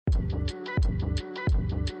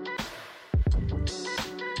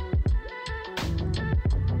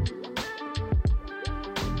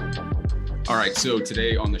All right, so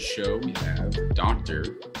today on the show we have Doctor.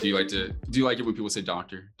 Do you like it when people say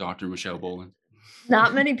Doctor? Dr. Michelle Boland?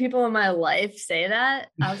 Not many people in my life say that.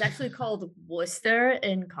 I was actually called Worcester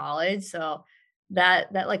in college, so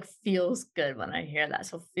that like feels good when I hear that.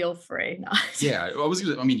 So feel free. No, Yeah,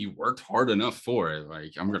 I mean, you worked hard enough for it.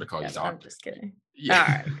 Like, I'm gonna call you yeah, I'm Doctor. just kidding. All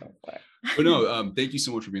Yeah. right, go for But it. no, thank you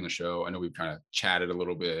so much for being on the show. I know we've kind of chatted a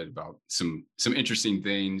little bit about some interesting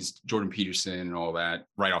things, Jordan Peterson and all that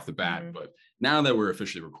right off the bat. Mhm. But now that we're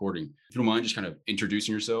officially recording, if you don't mind just kind of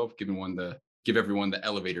introducing yourself, give everyone the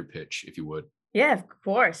elevator pitch, if you would. Yeah, of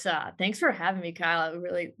course. Thanks for having me, Kyle. I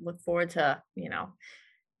really look forward to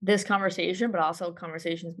this conversation, but also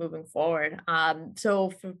conversations moving forward.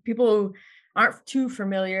 So for people who aren't too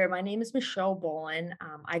familiar, my name is Michelle Bolin.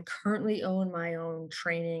 I currently own my own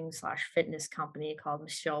training slash fitness company called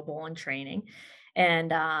Michelle Bolin Training.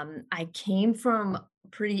 And I came from a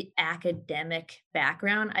pretty academic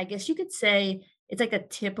background. I guess you could say it's like a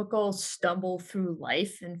typical stumble through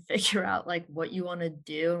life and figure out like what you want to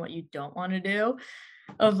do and what you don't want to do.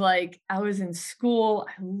 Of like, I was in school,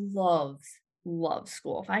 I love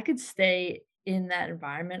school. If I could stay in that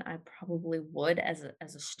environment, I probably would as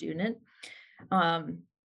a student. Um,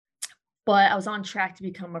 but I was on track to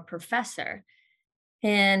become a professor.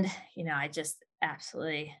 And, I just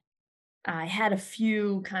absolutely I had a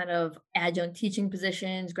few kind of adjunct teaching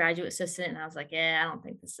positions, graduate assistant, and I was like, yeah, I don't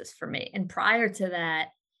think this is for me. And prior to that,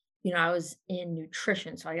 I was in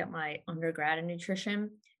nutrition. So I got my undergrad in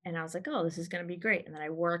nutrition and I was like, oh, this is going to be great. And then I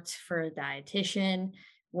worked for a dietitian,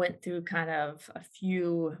 went through kind of a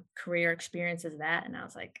few career experiences of that. And I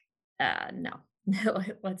was like, no,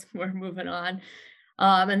 we're moving on.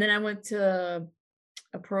 And then I went to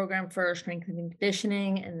a program for strength and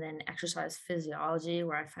conditioning and then exercise physiology,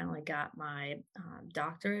 where I finally got my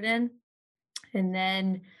doctorate in. And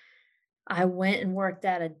then I went and worked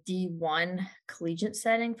at a D1 collegiate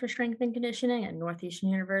setting for strength and conditioning at Northeastern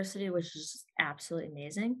University, which is absolutely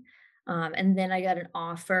amazing. And then I got an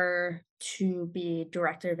offer to be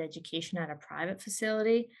director of education at a private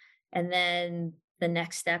facility. And then the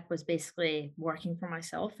next step was basically working for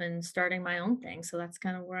myself and starting my own thing. So that's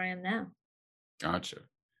kind of where I am now. Gotcha.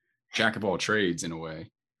 Jack of all trades in a way.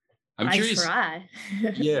 I'm I curious. try.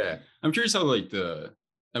 Yeah, I'm curious how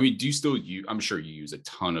I mean, do you still use? I'm sure you use a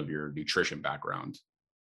ton of your nutrition background,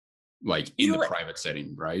 like You in know the what? private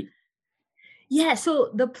setting, right? Yeah,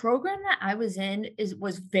 so the program that I was in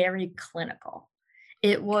was very clinical.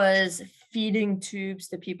 It Gotcha. was feeding tubes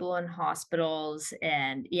to people in hospitals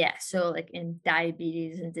and yeah, so like in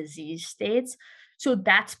diabetes and disease states. So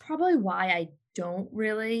that's probably why I don't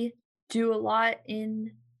really do a lot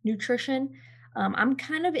in nutrition. I'm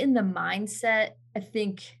kind of in the mindset, I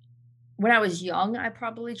think when I was young, I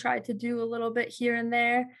probably tried to do a little bit here and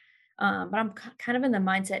there. But I'm kind of in the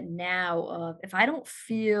mindset now of if I don't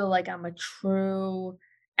feel like I'm a true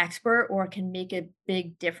expert or can make a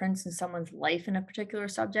big difference in someone's life in a particular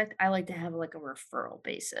subject, I like to have like a referral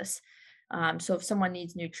basis. So if someone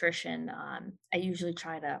needs nutrition, I usually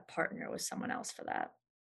try to partner with someone else for that.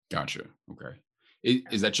 Gotcha. Okay.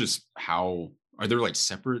 Is that just how? Are there like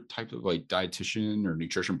separate types of like dietitian or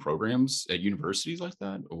nutrition programs at universities like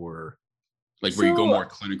that, or like where you go So more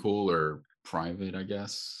clinical or private? I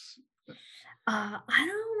guess. I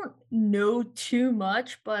don't know too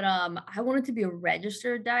much, but I wanted to be a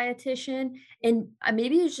registered dietitian, and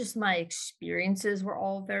maybe it's just my experiences were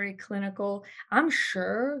all very clinical. I'm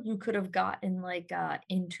sure you could have gotten like a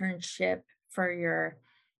internship for your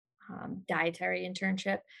dietary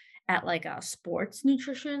internship at like a sports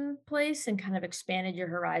nutrition place and kind of expanded your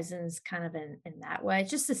horizons kind of in that way.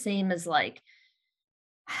 It's just the same as like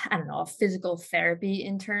I don't know, a physical therapy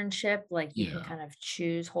internship, like you can Yeah. kind of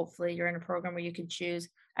choose. Hopefully, you're in a program where you can choose.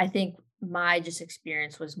 I think my just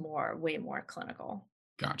experience was way more clinical.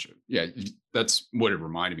 Gotcha. Yeah, that's what it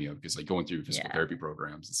reminded me of because like going through physical Yeah. therapy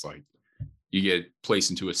programs, it's like you get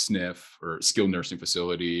placed into a SNF or skilled nursing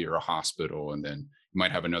facility or a hospital, and then you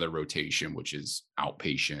might have another rotation, which is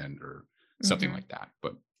outpatient or something Hmm. like that.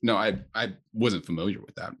 But no, I wasn't familiar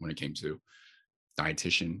with that when it came to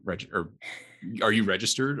dietitian. Or are you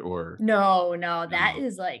registered or No, no, that no?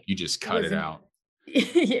 is like You just cut was it an out.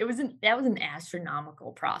 that was an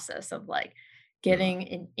astronomical process of like Uh, getting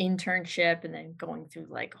an internship and then going through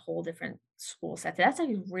like a whole different school set. That's like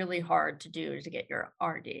really hard to do to get your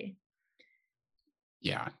RD.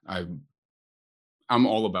 yeah, I'm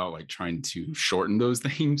all about like trying to shorten those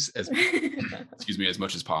things as excuse me as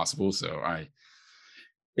much as possible. So I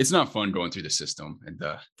it's not fun going through the system and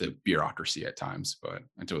the bureaucracy at times, but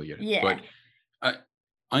I totally get it. Yeah. But I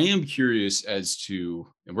I am curious as to,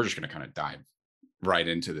 and we're just going to kind of dive right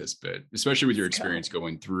into this bit, especially with your Let's experience go.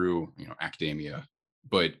 going through, academia,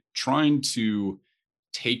 but trying to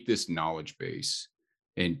take this knowledge base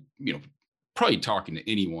and, probably talking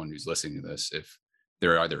to anyone who's listening to this, if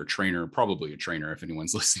they're either a trainer, probably a trainer, if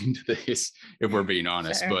anyone's listening to this, if we're being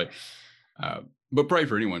honest, Fair. uh, but probably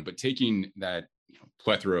for anyone, but taking that,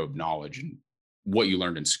 plethora of knowledge and what you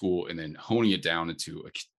learned in school and then honing it down into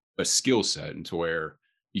a skill set into where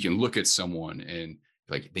you can look at someone and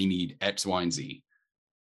like they need X, Y, and Z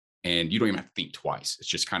and you don't even have to think twice. It's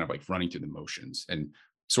just kind of like running through the motions and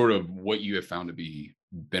sort of what you have found to be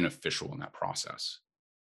beneficial in that process.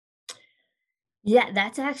 Yeah,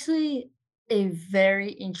 that's actually a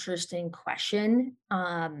very interesting question.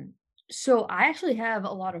 So I actually have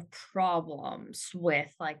a lot of problems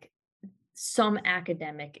with like some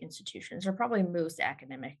academic institutions, or probably most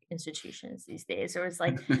academic institutions these days. Or it's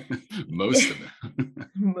like Most of them.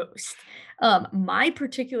 most. My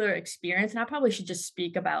particular experience, and I probably should just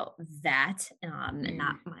speak about that, and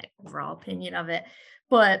not Mm, my overall opinion of it.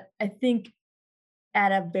 But I think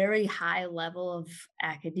at a very high level of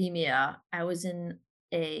academia, I was in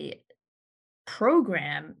a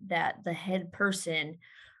program that the head person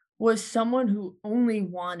was someone who only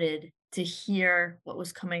wanted to hear what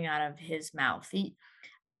was coming out of his mouth. He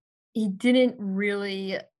didn't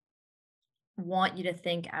really want you to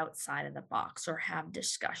think outside of the box or have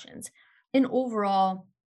discussions. And overall,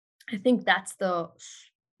 I think that's the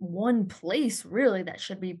one place really that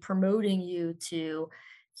should be promoting you to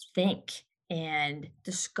think and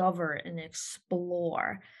discover and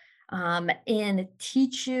explore, and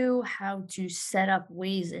teach you how to set up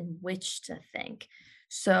ways in which to think.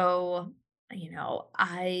 So,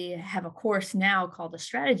 I have a course now called the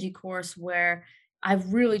strategy course where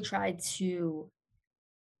I've really tried to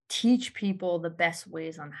teach people the best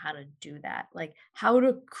ways on how to do that. Like how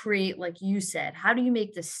to create, like you said, how do you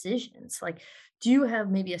make decisions? Like, do you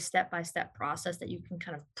have maybe a step by step process that you can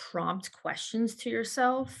kind of prompt questions to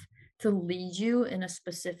yourself to lead you in a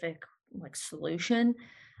specific like solution?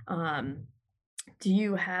 Um, do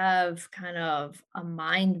you have kind of a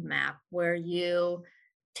mind map where you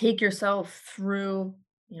take yourself through,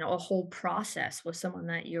 a whole process with someone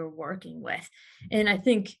that you're working with? And I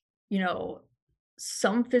think, you know,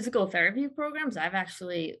 some physical therapy programs I've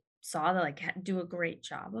actually saw that like do a great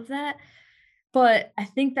job of that. But I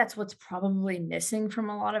think that's what's probably missing from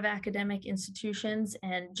a lot of academic institutions,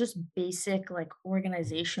 and just basic like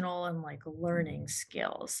organizational and like learning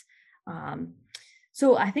skills. Um,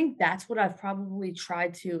 so I think that's what I've probably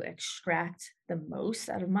tried to extract the most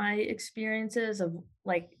out of my experiences of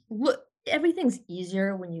like look, everything's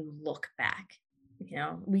easier when you look back.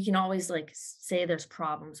 We can always like say there's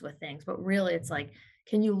problems with things, but really it's like,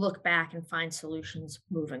 can you look back and find solutions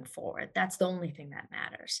moving forward? That's the only thing that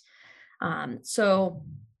matters. So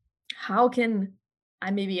how can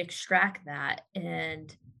I maybe extract that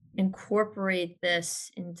and incorporate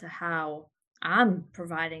this into how I'm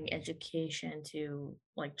providing education to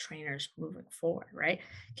like trainers moving forward, right?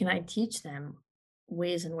 Can I teach them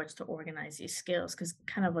ways in which to organize these skills? Because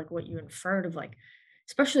kind of like what you inferred of like,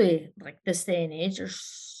 especially like this day and age,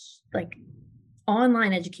 there's like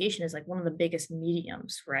online education is like one of the biggest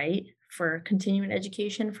mediums, right? For continuing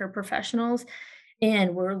education for professionals,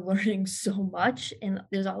 and we're learning so much, and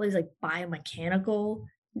there's all these like biomechanical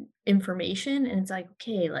information, and it's like,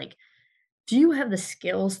 okay, like, do you have the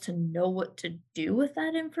skills to know what to do with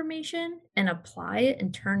that information and apply it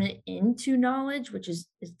and turn it into knowledge, which is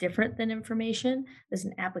different than information? There's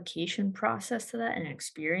an application process to that and an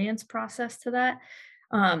experience process to that.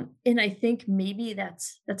 And I think maybe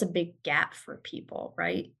that's a big gap for people,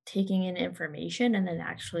 right? Taking in information and then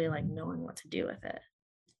actually like knowing what to do with it.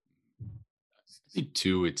 I think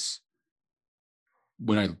too, it's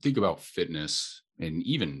when I think about fitness and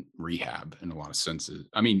even rehab in a lot of senses,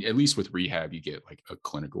 I mean, at least with rehab, you get like a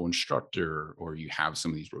clinical instructor or you have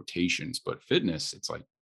some of these rotations. But fitness, it's like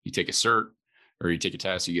you take a cert or you take a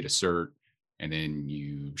test, you get a cert, and then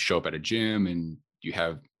you show up at a gym and you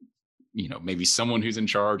have, maybe someone who's in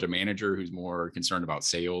charge, a manager who's more concerned about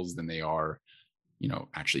sales than they are,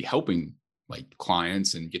 actually helping like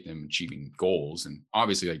clients and get them achieving goals. And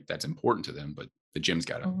obviously, like that's important to them, but the gym's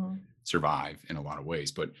got to Mhm. survive in a lot of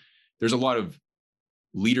ways. But there's a lot of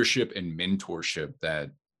leadership and mentorship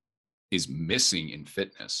that is missing in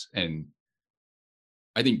fitness. And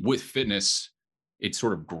I think with fitness, it's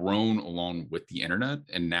sort of grown along with the internet.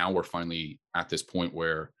 And now we're finally at this point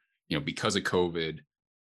where, because of COVID,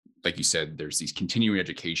 like you said, there's these continuing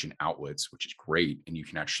education outlets, which is great. And you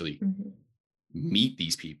can actually Mhm. meet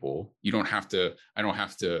these people. You don't have to, I don't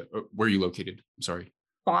have to, where are you located? I'm sorry.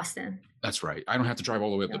 Boston. That's right. I don't have to drive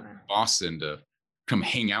all the way up to Yeah. Boston to come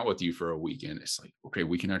hang out with you for a weekend. It's like, okay,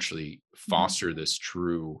 we can actually Mhm. foster this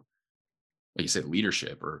true, like you said,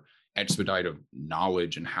 leadership or expedite of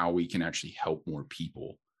knowledge and how we can actually help more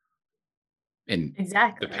people. And the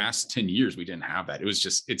Exactly. past 10 years, we didn't have that. It was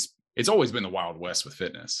just, it's always been the Wild West with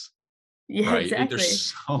fitness, Yeah, right? exactly.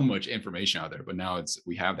 There's so much information out there, but now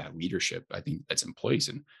we have that leadership, I think, that's in place.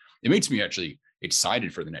 And it makes me actually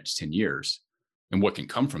excited for the next 10 years and what can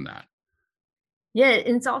come from that. Yeah,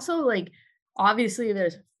 and it's also like obviously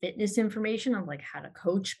there's fitness information on like how to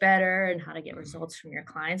coach better and how to get Mhm. results from your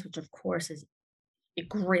clients, which of course is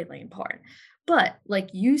greatly important. But like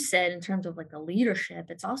you said, in terms of like the leadership,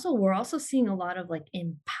 it's also we're also seeing a lot of like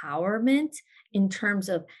empowerment in terms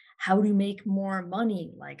of how to make more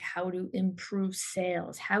money, like how to improve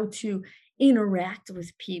sales, how to interact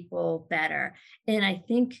with people better. And I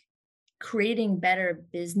think creating better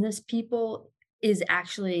business people is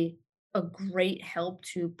actually a great help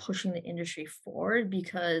to pushing the industry forward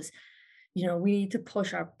because we need to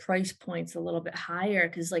push our price points a little bit higher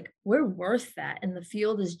because like we're worth that and the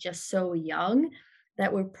field is just so young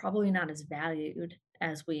that we're probably not as valued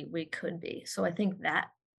as we could be. So I think that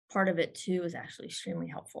part of it too is actually extremely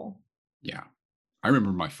helpful. Yeah. I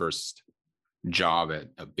remember my first job at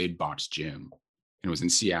a big box gym, and it was in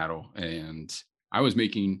Seattle, and I was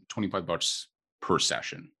making $25 per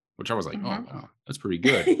session, which I was like, oh Mhm. wow, that's pretty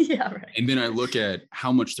good. Yeah, right. And then I look at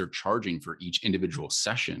how much they're charging for each individual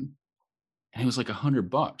session, and it was like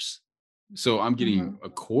 $100. So I'm getting Mhm. a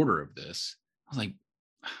quarter of this. I was like,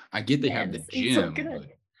 I get they have Man, the it's so gym, good.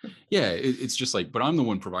 but yeah, it's just like, but I'm the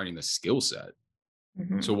one providing the skill set.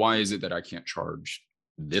 So Mhm. why is it that I can't charge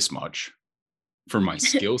this much for my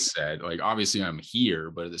skill set? Like obviously I'm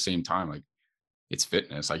here, but at the same time, like it's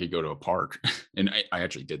fitness. I could go to a park, and I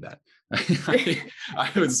actually did that.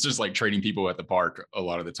 I was just like trading people at the park a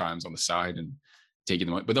lot of the times on the side and taking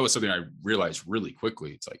them. But that was something I realized really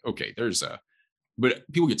quickly. It's like, okay, but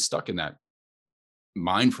people get stuck in that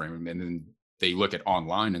mind frame, and then they look at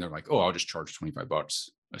online and they're like, oh, I'll just charge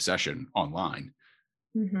 $25 a session online.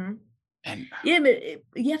 Mhm. And Yeah, but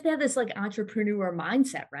you have to have this like entrepreneur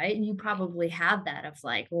mindset, right? And you probably have that of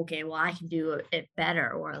like, okay, well, I can do it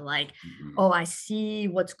better, or like, mhm, oh, I see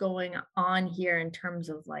what's going on here in terms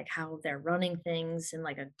of like how they're running things in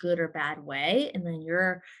like a good or bad way, and then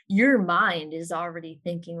your mind is already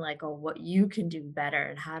thinking like, oh, what you can do better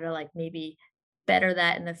and how to like maybe better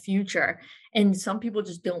that in the future. And some people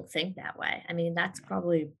just don't think that way. I mean, that's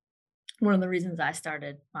probably one of the reasons I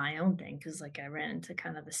started my own thing because like I ran into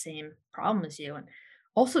kind of the same problem as you. And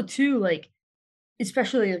also too, like,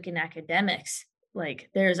 especially like in academics, like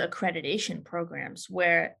there's accreditation programs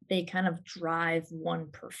where they kind of drive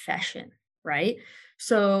one profession, right?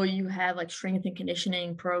 So you have like strength and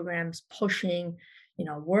conditioning programs pushing,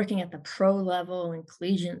 working at the pro level and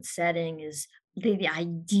collegiate setting is the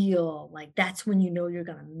ideal. Like that's when you know you're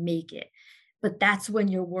gonna make it. But that's when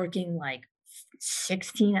you're working like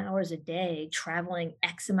 16 hours a day, traveling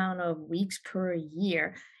X amount of weeks per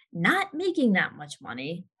year, not making that much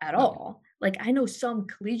money at no, all. Like I know some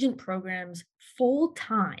collegiate programs full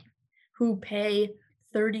time who pay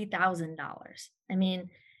 $30,000. I mean,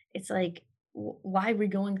 it's like, why are we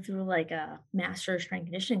going through like a master strength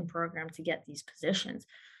conditioning program to get these positions?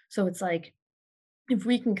 So it's like, if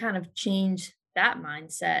we can kind of change that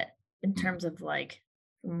mindset in mhm, terms of like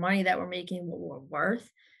the money that we're making, what we're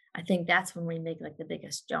worth, I think that's when we make like the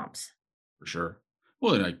biggest jumps. for sure.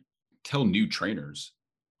 Well, and I tell new trainers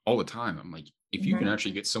all the time, I'm like, if you can Mhm.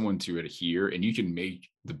 actually get someone to adhere and you can make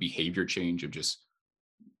the behavior change of just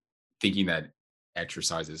thinking that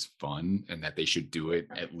exercise is fun and that they should do it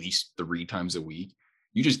at least 3 times a week,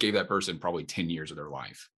 you just gave that person probably 10 years of their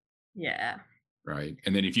life. Yeah. Right.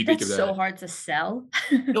 And then if you think That's of so that, hard to sell.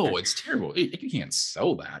 no, it's terrible. You can't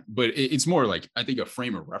sell that, but it's more like, I think, a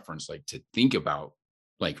frame of reference, like to think about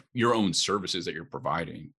like your own services that you're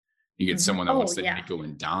providing. You get Mhm. someone that Oh, wants to yeah. nickel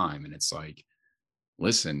and dime, and it's like,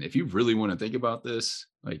 listen, if you really want to think about this,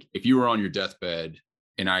 like if you were on your deathbed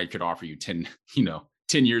and I could offer you 10,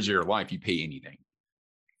 10 years of your life, you pay anything.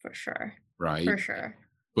 For sure. Right. For sure.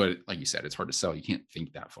 But like you said, it's hard to sell. You can't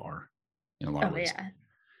think that far in a lot of Oh, ways. yeah.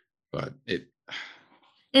 But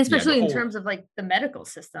And yeah, the especially in whole, terms of, like, the medical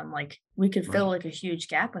system, like, we could fill, right. like, a huge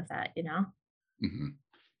gap with that, you know? Mhm.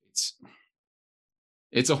 It's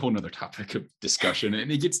it's a whole nother topic of discussion,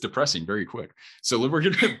 and it gets depressing very quick. So we're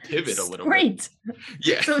going to pivot a It's little bit. great.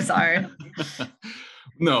 Yeah. So sorry.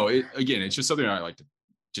 No, again, it's just something I like to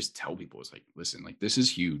just tell people. It's like, listen, like this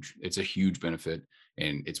is huge. It's a huge benefit.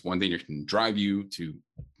 And it's one thing that can drive you to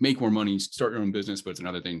make more money, start your own business, but it's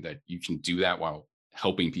another thing that you can do that while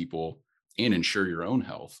helping people and ensure your own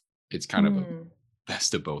health. It's kind of a Mm.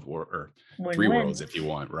 best of both or three Win-win. worlds if you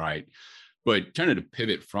want, right? But kind of to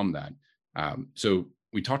pivot from that, so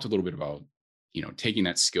we talked a little bit about, taking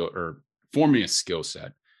that skill or forming a skill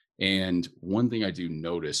set. And one thing I do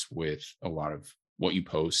notice with a lot of what you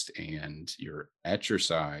post and your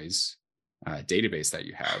exercise database that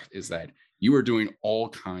you have is that you are doing all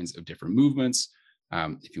kinds of different movements.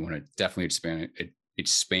 If you want to definitely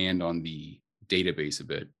expand on the database a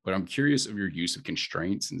bit, but I'm curious of your use of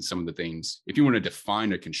constraints and some of the things, if you want to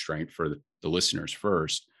define a constraint for the listeners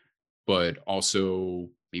first, but also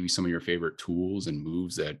maybe some of your favorite tools and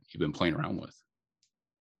moves that you've been playing around with.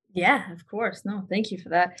 Yeah, of course. No, thank you for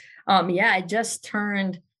that. Yeah, I just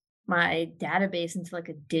turned my database into like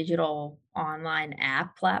a digital online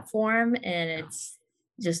app platform, and Yeah. it's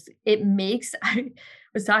just it makes I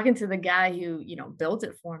was talking to the guy who, built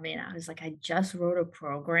it for me, and I was like, I just wrote a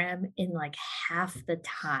program in like half the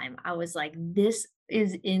time. I was like, this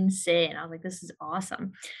is insane. I was like, this is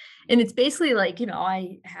awesome. And it's basically like,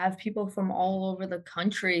 I have people from all over the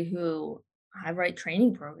country who I write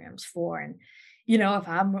training programs for. And, if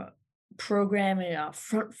I'm programming a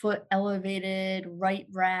front foot elevated, right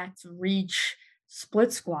racked, reach,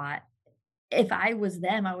 split squat, if I was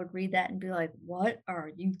them, I would read that and be like, what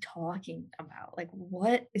are you talking about? Like,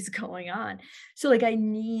 what is going on? So, like, I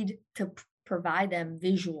need to provide them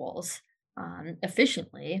visuals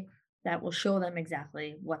efficiently that will show them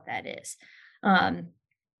exactly what that is. Um,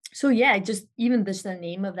 so yeah, just even just the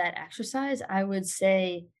name of that exercise, I would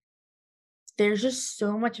say there's just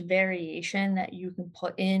so much variation that you can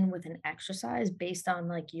put in with an exercise based on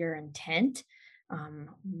like your intent.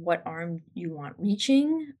 What arm you want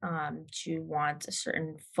reaching? Do you want a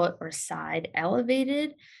certain foot or side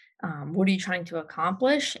elevated? What are you trying to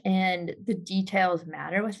accomplish? And the details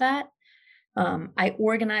matter with that. I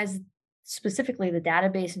organize specifically the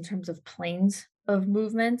database in terms of planes of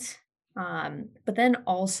movement. But then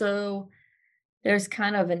also there's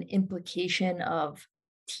kind of an implication of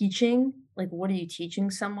teaching. Like, what are you teaching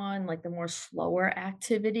someone? Like the more slower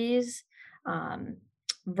activities um,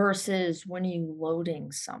 versus when are you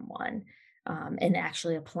loading someone and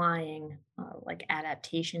actually applying like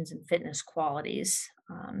adaptations and fitness qualities.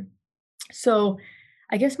 So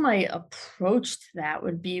I guess my approach to that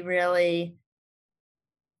would be really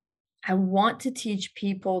I want to teach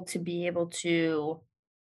people to be able to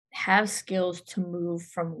have skills to move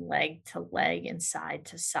from leg to leg and side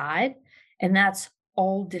to side. And that's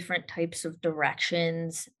all different types of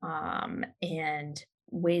directions and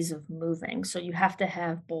ways of moving. So you have to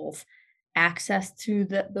have both access to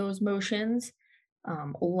those motions,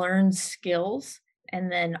 learn skills,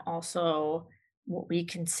 and then also what we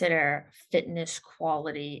consider fitness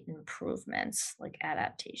quality improvements, like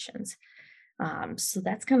adaptations. So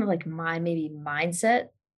that's kind of like my maybe mindset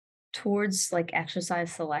towards like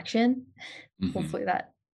exercise selection. Mhm. Hopefully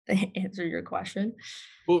that answered your question.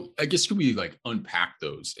 Well, I guess could we like unpack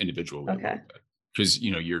those individually a Okay. little bit? Because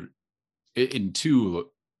you're in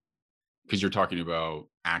two, because you're talking about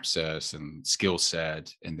access and skill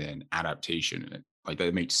set and then adaptation, and like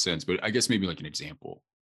that makes sense. But I guess maybe like an example.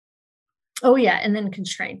 Oh yeah, and then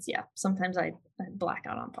constraints. Yeah, sometimes I black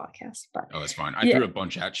out on podcasts, but Oh, that's fine. I yeah. threw a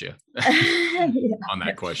bunch at you on Yeah.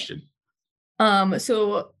 that question.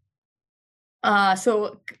 So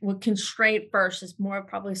with constraint first is more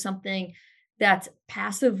probably something that's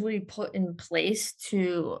passively put in place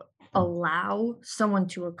to allow someone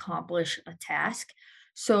to accomplish a task.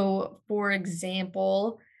 So, for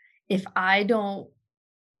example, if I don't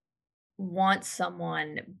want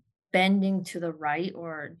someone bending to the right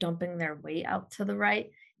or dumping their weight out to the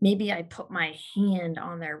right, maybe I put my hand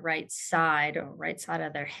on their right side or right side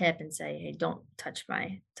of their hip and say, "Hey, don't touch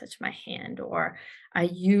my hand." Or I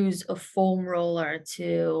use a foam roller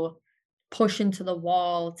to push into the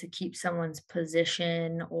wall to keep someone's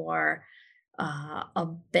position, or a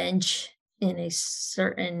bench in a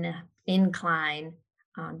certain incline,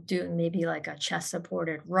 doing maybe like a chest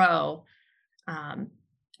supported row, um,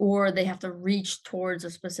 or they have to reach towards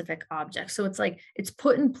a specific object. So it's like it's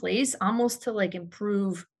put in place almost to like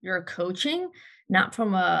improve your coaching, not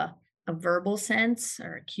from a verbal sense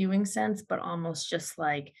or a cueing sense, but almost just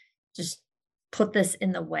like just put this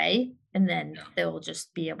in the way and then Yeah. they'll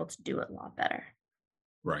just be able to do it a lot better.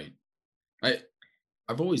 Right. I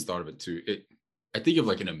I've always thought of it too. I think of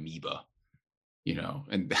like an amoeba,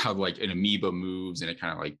 and how like an amoeba moves and it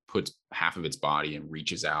kind of like puts half of its body and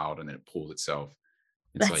reaches out and then it pulls itself.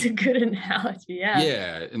 It's That's a like, good analogy. Yeah.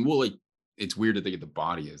 yeah, and well, like it's weird to think of the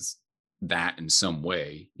body as that in some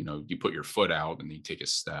way. You put your foot out and then you take a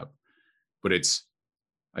step, but it's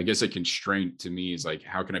I guess a constraint to me is like,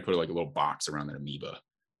 how can I put like a little box around that amoeba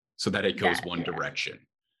so that it goes That one yeah. direction?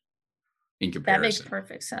 in That makes comparison.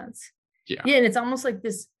 perfect sense. Yeah. Yeah, and it's almost like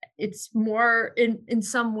this it's more in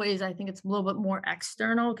some ways, I think it's a little bit more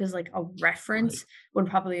external because like a Right. reference would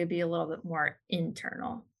probably be a little bit more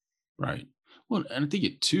internal. Right. Well, and I think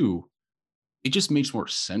it too, it just makes more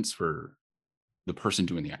sense for the person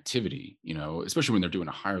doing the activity, especially when they're doing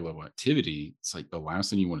a higher level activity. It's like the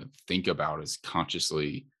last thing you want to think about is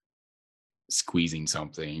consciously squeezing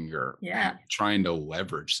something or Yeah. trying to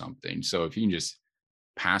leverage something. So if you can just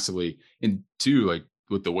passively, and two, like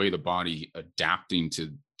with the way the body adapting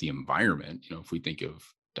to the environment, if we think of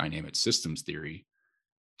dynamic systems theory,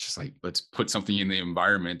 just like let's put something in the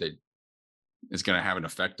environment that is going to have an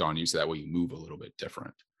effect on you so that way you move a little bit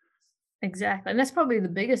different. Exactly. And that's probably the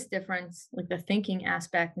biggest difference, like the thinking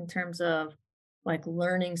aspect in terms of like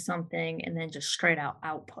learning something and then just straight out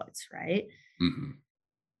outputs, right? Hmm.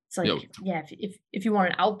 It's Yeah. like, yeah, if you want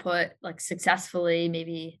an output like successfully,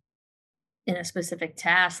 maybe in a specific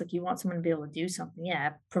task, like you want someone to be able to do something,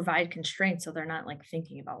 yeah, provide constraints so they're not like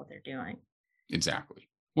thinking about what they're doing. Exactly.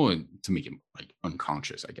 Well, and to make it like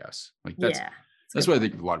unconscious, I guess. Like that's Yeah, it's a that's good what I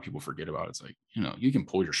point. think a lot of people forget about. It's like, you can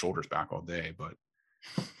pull your shoulders back all day, but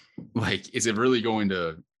like, is it really going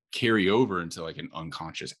to carry over into like an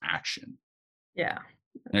unconscious action? Yeah,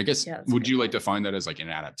 And I guess yeah, that's a would good you like point. to find that as like an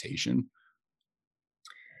adaptation?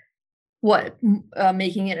 What,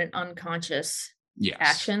 making it an unconscious Yes.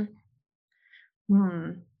 action?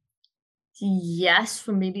 Hmm. Yes,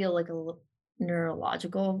 from maybe like a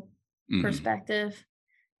neurological Hmm. perspective.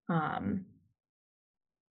 Um,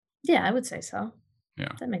 yeah, I would say so.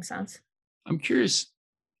 Yeah. That makes sense. I'm curious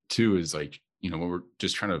too, is like, when we're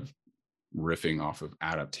just kind of riffing off of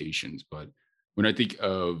adaptations, but when I think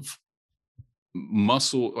of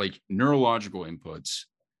muscle, like neurological inputs,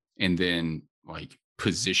 and then like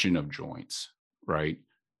position of joints, right?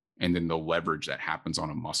 And then the leverage that happens on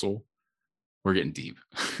a muscle. We're getting deep.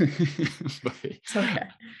 But It's okay.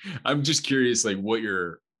 I'm just curious, like what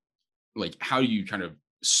you're like, how do you kind of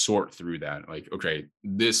sort through that? Like, okay,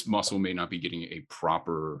 this muscle may not be getting a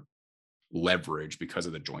proper leverage because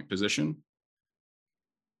of the joint position.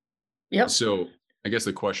 Yep. So I guess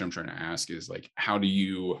the question I'm trying to ask is like, how do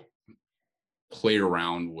you play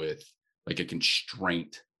around with like a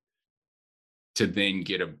constraint to then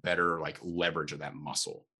get a better like leverage of that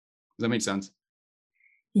muscle? Does that make sense?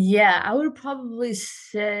 Yeah, I would probably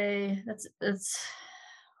say that's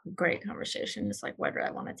a great conversation. It's like, where do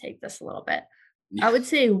I want to take this a little bit? I Yeah. would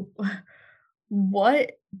say,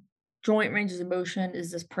 what joint ranges of motion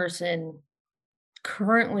is this person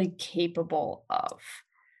currently capable of?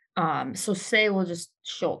 So say we'll just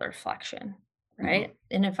shoulder flexion, Mhm. right?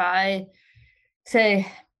 And if I say,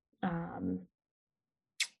 um,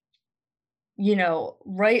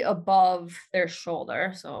 right above their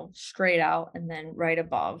shoulder, so straight out and then right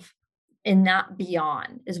above, and not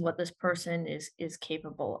beyond is what this person is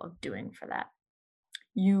capable of doing for that.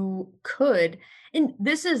 You could, and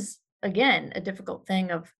this is again a difficult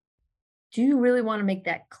thing of, do you really want to make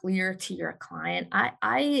that clear to your client?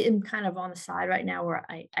 I am kind of on the side right now where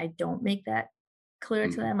I don't make that clear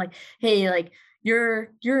to Mhm. them. Like, hey, like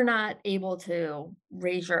you're not able to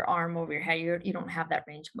raise your arm over your head. You don't have that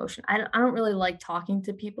range of motion. I don't really like talking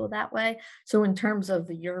to people that way. So in terms of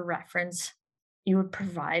your reference, you would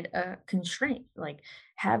provide a constraint. Like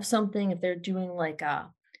have something if they're doing like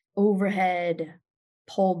a overhead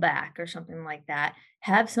pullback or something like that,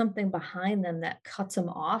 have something behind them that cuts them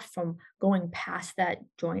off from going past that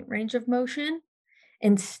joint range of motion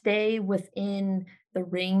and stay within the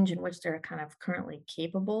range in which they're kind of currently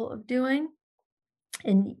capable of doing.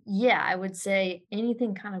 And yeah, I would say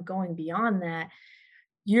anything kind of going beyond that,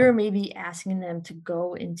 you're maybe asking them to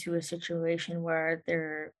go into a situation where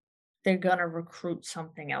they're gonna recruit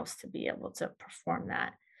something else to be able to perform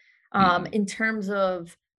that. Mhm. In terms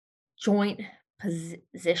of joint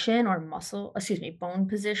position or bone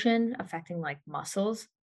position affecting like muscles.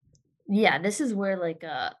 Yeah, this is where like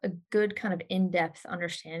a good kind of in-depth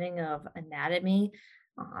understanding of anatomy.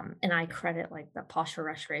 And I credit like the Posture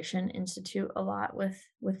Restoration Institute a lot with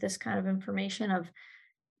this kind of information of,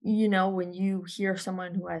 when you hear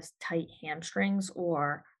someone who has tight hamstrings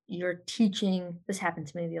or you're teaching, this happened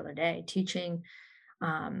to me the other day, teaching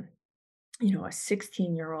um, a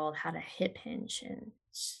 16-year-old how to hip hinge and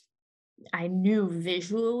I knew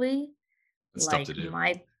visually, That's tough to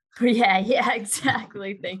like, do. yeah, yeah,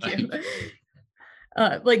 exactly, thank you.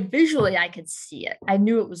 Like, Like, visually, I could see it. I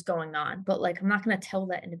knew it was going on, but, like, I'm not gonna tell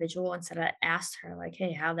that individual. Instead, I asked her, like,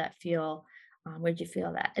 "Hey, how'd that feel? Where'd you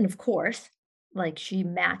feel that?" And, of course, like, she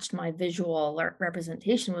matched my visual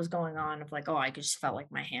representation was going on of, like, "Oh, I just felt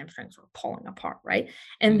like my hamstrings were pulling apart," right?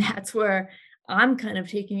 And mhm. that's where I'm kind of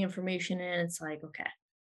taking information in. It's like, "Okay,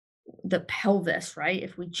 the pelvis, right?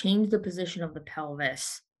 If we change the position of the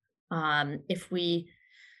pelvis, if we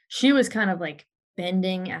she was kind of like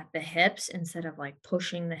bending at the hips instead of like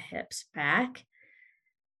pushing the hips back.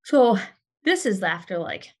 So this is after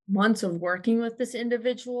like months of working with this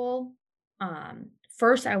individual.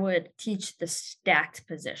 First, I would teach the stacked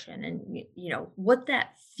position and what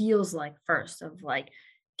that feels like first of like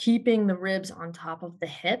keeping the ribs on top of the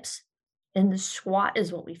hips. And the squat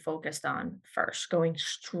is what we focused on first, going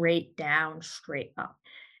straight down, straight up.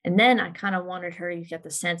 And then I kind of wanted her to get the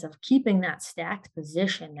sense of keeping that stacked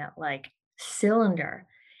position, that like cylinder,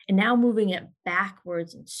 and now moving it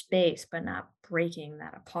backwards in space, but not breaking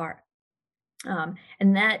that apart.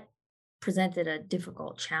 And that presented a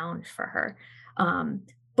difficult challenge for her. Um,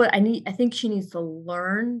 but I think she needs to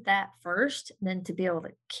learn that first, then to be able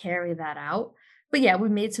to carry that out. But yeah, we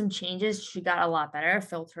made some changes. She got a lot better,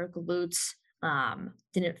 felt her glutes,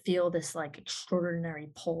 didn't feel this like extraordinary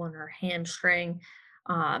pull in her hamstring.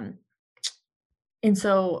 Um, and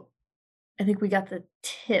so I think we got the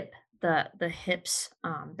hips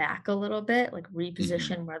back a little bit, like Hmm.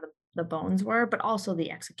 reposition where the bones were, but also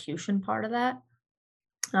the execution part of that.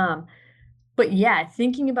 Um, but yeah,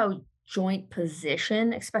 thinking about joint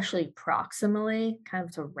position, especially proximally, kind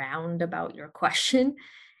of to round about your question,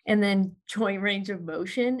 and then joint range of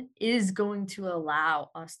motion is going to allow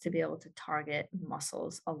us to be able to target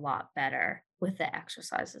muscles a lot better with the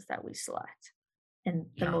exercises that we select in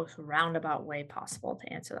the Yeah. most roundabout way possible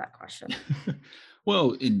to answer that question.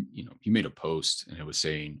 Well, you made a post and it was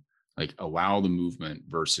saying like allow the movement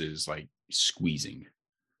versus like squeezing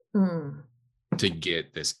Mm, to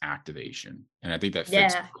get this activation. And I think that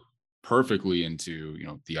fits yeah. perfectly into,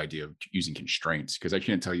 the idea of using constraints because I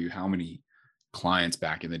can't tell you how many clients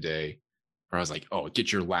back in the day where I was like, "Oh,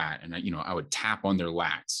 get your lat." And I would tap on their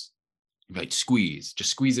lats and be like, "Squeeze,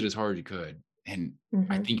 just squeeze it as hard as you could." And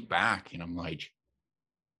I Mhm. think back and I'm like,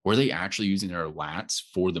 were they actually using their lats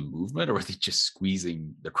for the movement or were they just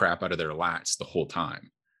squeezing the crap out of their lats the whole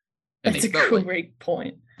time? And they That's a felt like great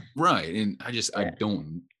point. right. And Yeah.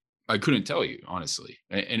 I couldn't tell you honestly.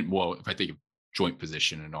 And well, if I think of joint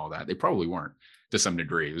position and all that, they probably weren't to some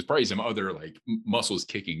degree. It was probably some other like muscles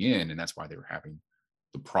kicking in, and that's why they were having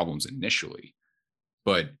the problems initially.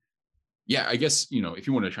 But yeah, I guess if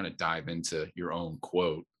you want to try to dive into your own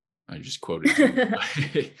quote, I just quoted you,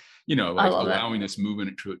 I like love it. allowing this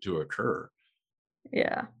movement to occur.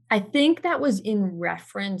 Yeah. I think that was in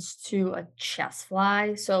reference to a chest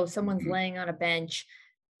fly. So someone's Mhm. laying on a bench,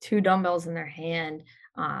 2 dumbbells in their hand.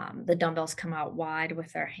 The dumbbells come out wide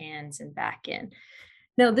with their hands and back in.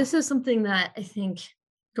 Now, this is something that I think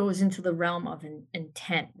goes into the realm of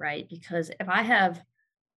intent, right? Because if I have,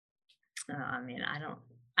 I mean,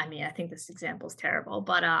 I think this example is terrible,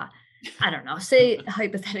 but I don't know. Say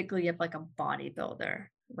hypothetically, you have like a bodybuilder,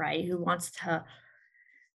 right, who wants to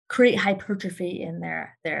create hypertrophy in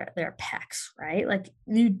their pecs, right? Like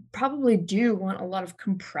you probably do want a lot of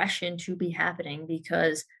compression to be happening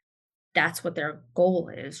because that's what their goal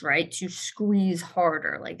is, right? To squeeze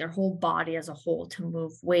harder, like their whole body as a whole to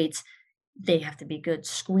move weights, they have to be good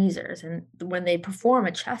squeezers. And when they perform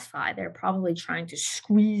a chest fly, they're probably trying to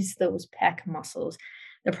squeeze those pec muscles.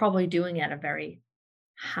 They're probably doing it at a very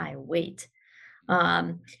high weight.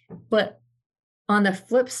 Um, but on the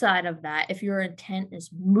flip side of that, if your intent is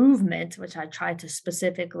movement, which I try to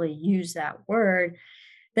specifically use that word,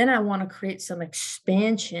 then I want to create some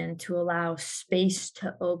expansion to allow space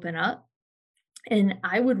to open up. And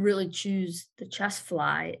I would really choose the chest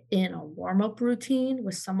fly in a warm up routine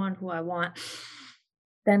with someone who I want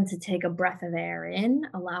them to take a breath of air in,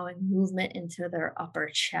 allowing movement into their upper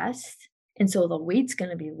chest. And so the weight's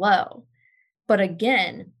going to be low. But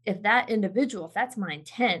again, if that's my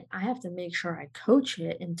intent, I have to make sure I coach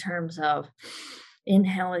it in terms of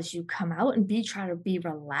inhale as you come out and try to be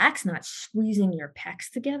relaxed, not squeezing your pecs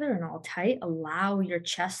together and all tight. Allow your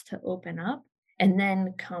chest to open up and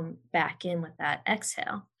then come back in with that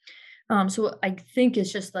exhale. So I think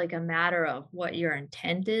it's just like a matter of what your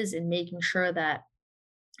intent is and making sure that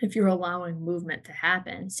if you're allowing movement to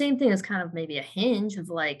happen, same thing as kind of maybe a hinge of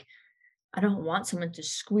like, I don't want someone to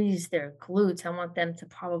squeeze their glutes. I want them to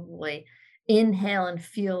probably inhale and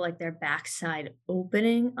feel like their backside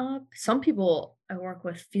opening up. Some people I work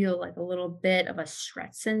with feel like a little bit of a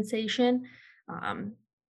stretch sensation um,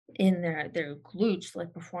 in their glutes,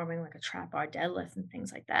 like performing like a trap bar deadlift and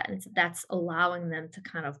things like that. And that's allowing them to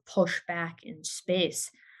kind of push back in space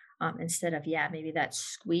instead of maybe that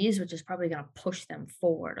squeeze, which is probably going to push them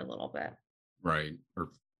forward a little bit. Right. Or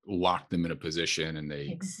lock them in a position and they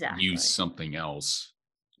use Exactly. something else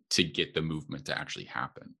to get the movement to actually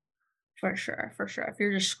happen. For sure, for sure. If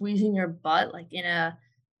you're just squeezing your butt, like, in a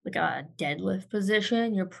like a deadlift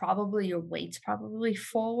position, your weight's probably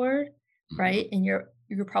forward, Mhm. right? And you're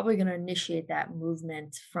probably going to initiate that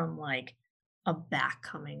movement from like a back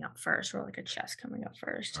coming up first or like a chest coming up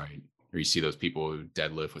first. Right. Or you see those people who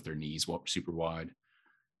deadlift with their knees super wide.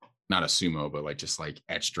 Not a sumo, but like just like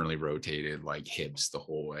externally rotated, like hips the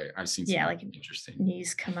whole way. I've seen Yeah, some like interesting.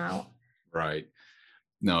 knees come out. Right.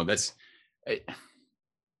 No, it-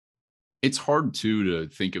 it's hard too to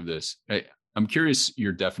think of this. I'm curious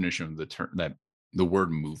your definition of the term, that the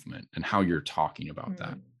word movement, and how you're talking about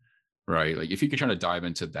that. Mm. Right. Like if you could try to dive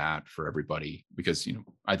into that for everybody, because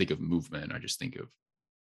I think of movement, I just think of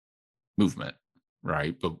movement,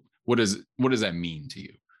 right? But what does that mean to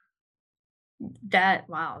you? That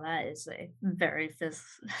wow, that is a very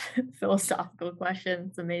philosophical question.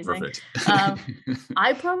 It's amazing. Perfect. Um,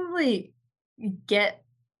 I probably get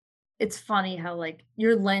it's funny how like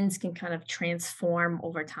your lens can kind of transform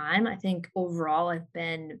over time. I think overall I've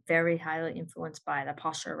been very highly influenced by the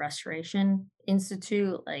Posture Restoration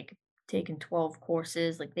Institute, like taken 12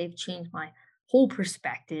 courses, like they've changed my whole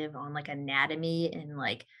perspective on like anatomy and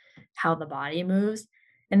like how the body moves.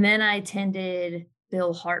 And then I attended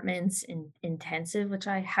Bill Hartman's intensive, which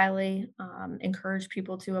I highly encourage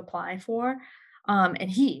people to apply for. And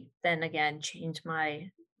he then again changed my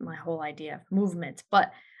whole idea of movement.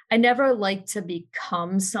 But I never like to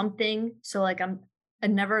become something. So like I'm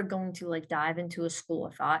never going to like dive into a school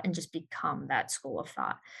of thought and just become that school of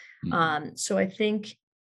thought. Mhm. So I think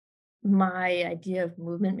my idea of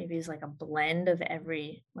movement maybe is like a blend of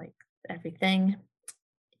everything.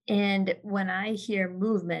 And when I hear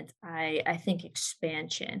movement, I think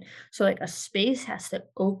expansion. So like a space has to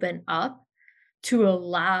open up to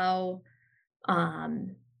allow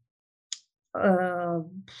um uh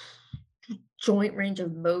joint range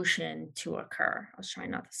of motion to occur. I was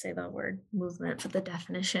trying not to say the word movement for the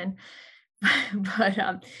definition.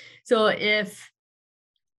 But so if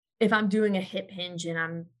I'm doing a hip hinge and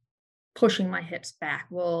I'm pushing my hips back,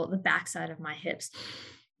 well, the backside of my hips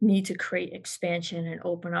need to create expansion and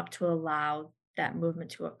open up to allow that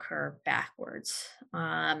movement to occur backwards.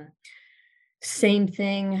 Same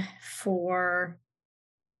thing for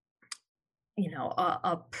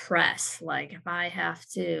a press. Like if I have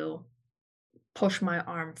to push my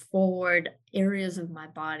arm forward, areas of my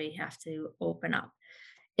body have to open up.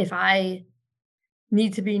 If I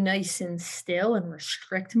need to be nice and still and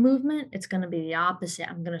restrict movement, it's going to be the opposite.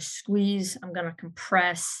 I'm going to squeeze, I'm going to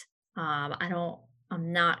compress. I'm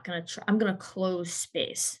not going to, I'm going to close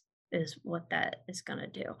space, is what that is going to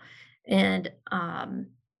do. And I'm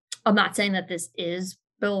not saying that this is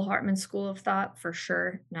Bill Hartman's school of thought, for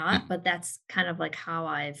sure not, Mhm. but that's kind of like how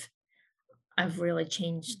I've really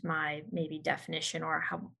changed my maybe definition or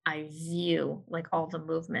how I view like all the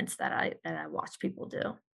movements that I watch people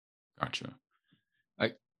do. Gotcha.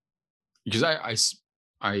 I because I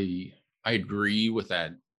I agree with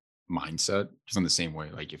that mindset, just in the same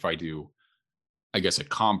way. Like if I do, I guess, a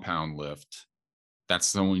compound lift,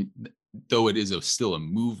 that's the only, though it is still a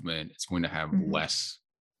movement, it's going to have Mhm. less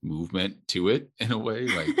movement to it in a way.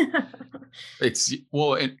 Like it's,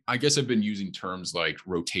 well, and I guess I've been using terms like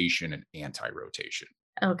rotation and anti-rotation.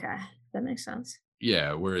 Okay, that makes sense.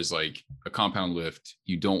 Yeah, whereas like a compound lift,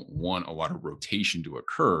 you don't want a lot of rotation to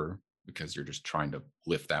occur because you're just trying to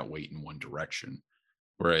lift that weight in one direction.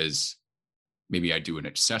 Whereas maybe I do an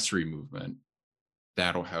accessory movement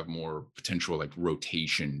that'll have more potential like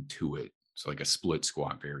rotation to it. So like a split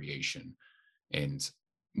squat variation, and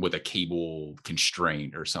with a cable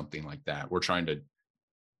constraint or something like that. We're trying to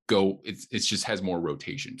go, it's just has more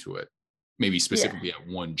rotation to it. Maybe Yeah. specifically at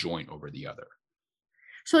one joint over the other.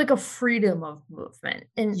 So like a freedom of movement.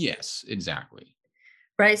 And Yes, exactly.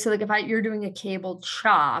 right. So like if you're doing a cable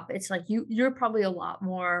chop, it's like you're probably a lot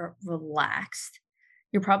more relaxed.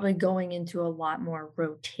 You're probably going into a lot more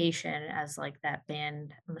rotation as like that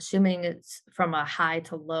band. I'm assuming it's from a high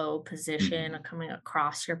to low position Mhm. coming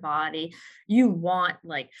across your body. You want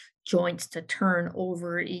like joints to turn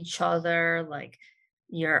over each other, like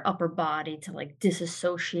your upper body to like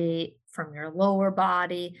disassociate from your lower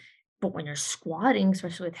body. But when you're squatting,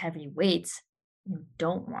 especially with heavy weights, you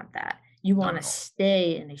don't want that. You Not want to at all.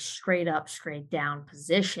 stay in a straight up, straight down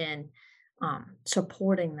position,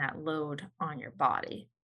 supporting that load on your body.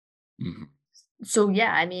 Mhm. So,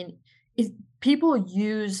 yeah, I mean, people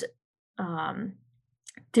use um,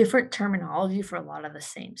 different terminology for a lot of the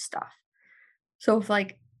same stuff. So,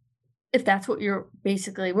 if that's what you're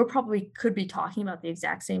basically, we're probably could be talking about the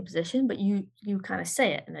exact same position, but you kind of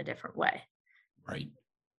say it in a different way. Right.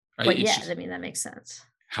 But It's yeah, I just mean that makes sense.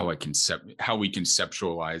 how we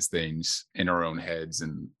conceptualize things in our own heads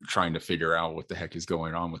and trying to figure out what the heck is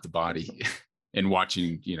going on with the body. and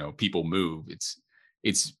watching, people move.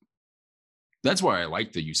 It's that's why I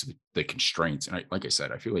like the use of the constraints. And like I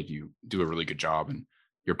said, I feel like you do a really good job, and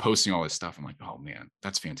you're posting all this stuff. I'm like, oh man,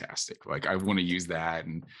 that's fantastic. Like I want to use that.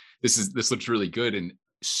 And this looks really good and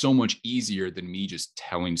so much easier than me just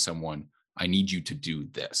telling someone, I need you to do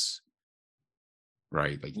this.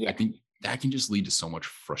 Right. Like I Yeah. think that can just lead to so much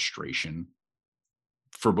frustration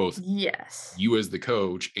for both Yes. you as the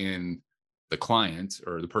coach and the client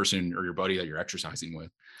or the person or your buddy that you're exercising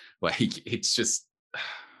with. Like it's just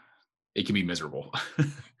it can be miserable.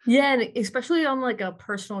 Yeah, and especially on like a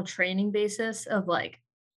personal training basis of like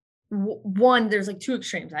one, there's like two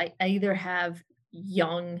extremes. I either have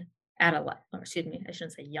young adolescent, or excuse me, I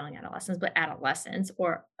shouldn't say young adolescents, but adolescents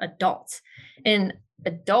or adults. And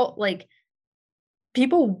adult, like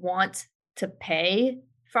people want to pay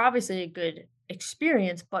for obviously a good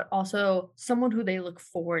experience, but also someone who they look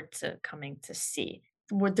forward to coming to see,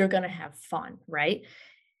 where they're going to have fun, right?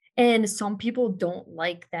 And some people don't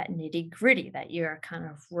like that nitty gritty that you're kind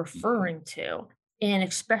of Mhm. referring to. And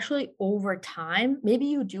especially over time, maybe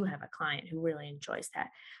you do have a client who really enjoys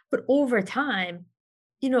that. But over time,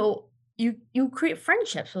 you know, you create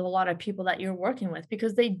friendships with a lot of people that you're working with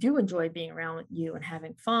because they do enjoy being around with you and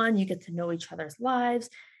having fun. You get to know each other's lives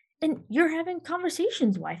and you're having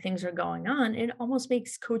conversations why things are going on. It almost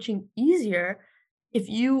makes coaching easier if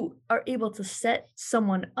you are able to set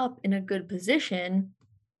someone up in a good position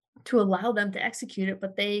to allow them to execute it,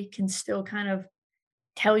 but they can still kind of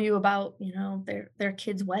tell you about, their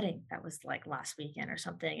kid's wedding that was like last weekend or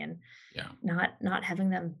something and Yeah. not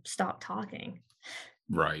having them stop talking.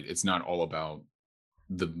 Right. It's not all about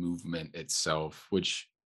the movement itself, which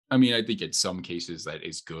I mean, I think in some cases that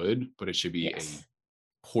is good, but it should be a Yes.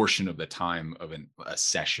 portion of the time of a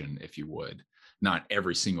session, if you would. Not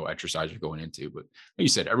every single exercise you're going into, but like you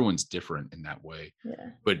said, everyone's different in that way.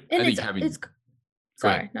 Yeah. But And I think it's having go ahead.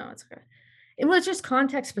 sorry, no, it's good. It was just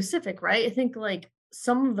context specific, right? I think like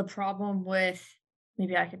some of the problem with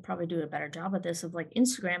maybe I could probably do a better job at this of like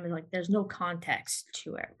Instagram is like there's no context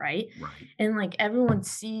to it, right? Right. And like everyone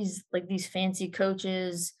sees like these fancy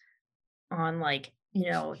coaches on like,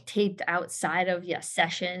 taped outside of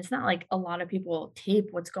sessions. Not like a lot of people tape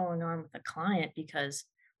what's going on with the client because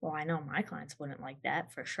well, I know my clients wouldn't like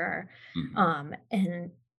that for sure. Mhm.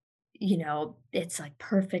 And it's like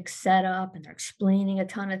perfect setup and they're explaining a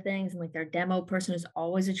ton of things. And like their demo person is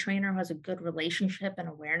always a trainer who has a good relationship and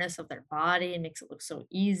awareness of their body and makes it look so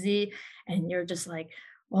easy. And you're just like,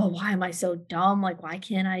 well, why am I so dumb? Like, why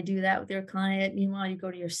can't I do that with your client? Meanwhile, you go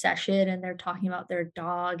to your session and they're talking about their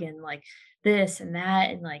dog and like this and that.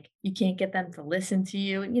 And like you can't get them to listen to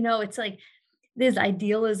you. And it's like there's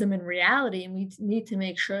idealism and reality. And we need to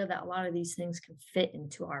make sure that a lot of these things can fit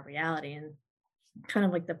into our reality. And kind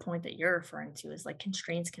of like the point that you're referring to is like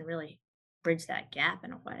constraints can really bridge that gap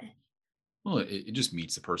in a way. Well, it just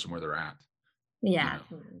meets the person where they're at, you Yeah,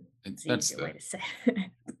 know. And it's the that's easier way the to say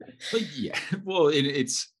it. like, yeah. Well,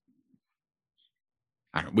 it's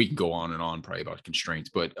I don't know, we can go on and on probably about constraints,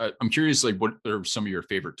 but I'm curious, like, what are some of your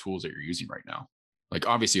favorite tools that you're using right now? Like,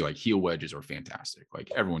 obviously, like heel wedges are fantastic.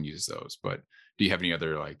 Like, everyone uses those, but do you have any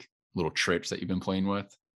other like little tricks that you've been playing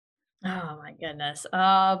with? Oh my goodness.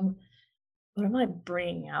 What am I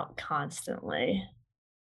bringing out constantly?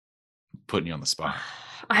 Putting you on the spot.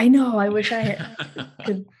 I know. I wish I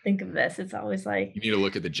could think of this. It's always like You need to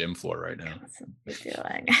look at the gym floor right now. constantly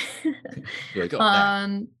doing. You're like, oh, that.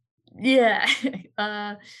 um,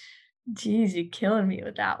 yeah. Geez, you're killing me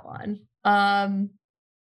with that one.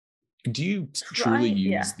 Do you truly Try,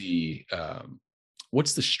 use yeah. the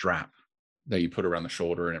what's the strap that you put around the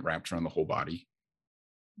shoulder and it wraps around the whole body?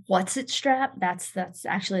 What's it strap? That's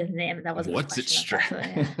actually the name. That wasn't the What's it question. That's strap?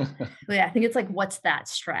 actually yeah. But yeah, I think it's like what's that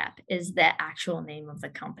strap is the actual name of the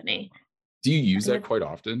company. Do you I use think that it's quite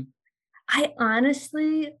often? I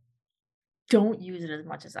honestly don't use it as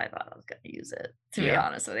much as I thought I was gonna use it, to be Yeah.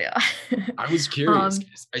 honest with you. I was curious Um,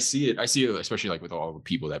 'cause I see it especially, like, with all the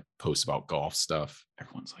people that post about golf stuff.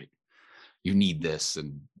 Everyone's like, "You need this,"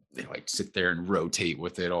 and they, like, sit there and rotate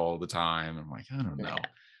with it all the time. I'm like, "I don't know." yeah.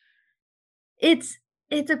 It's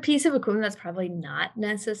it's a piece of equipment that's probably not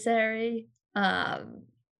necessary.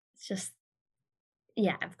 It's just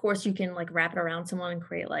yeah, of course you can like wrap it around someone and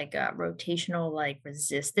create like a rotational like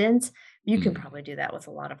resistance. You can Mhm. probably do that with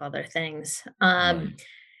a lot of other things. Right.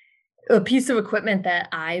 A piece of equipment that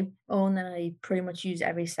I own that I pretty much use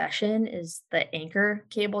every session is the Anchor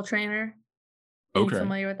cable trainer. Are you Okay.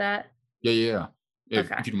 familiar with that? Yeah, yeah, yeah.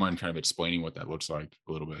 If Okay. you don't mind kind of explaining what that looks like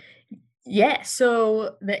a little bit. Yeah,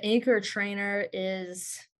 so the Anchor trainer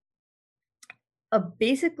is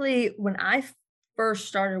basically when I first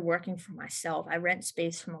started working for myself, I rent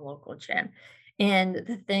space from a local gym. And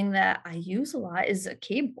the thing that I use a lot is a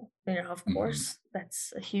cable. Of Hmm. course,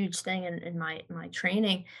 that's a huge thing in my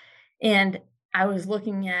training. And I was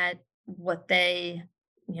looking at what they,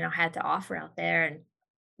 had to offer out there, and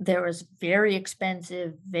there was very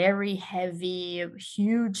expensive, very heavy,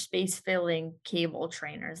 huge space filling cable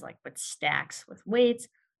trainers, like with stacks with weights,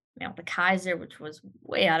 the Kaiser, which was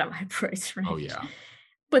way out of my price Oh range. yeah.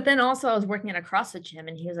 But then also I was working at a CrossFit gym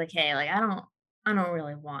and he was like, "Hey, like I don't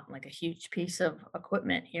really want like a huge piece of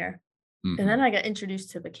equipment here." And then Hmm. I got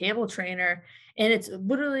introduced to the cable trainer, and it's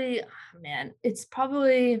literally, man, it's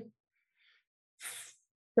probably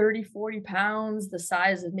 30, 40 pounds, the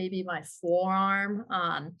size of maybe my forearm,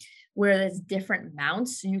 where there's different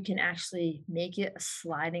mounts. So you can actually make it a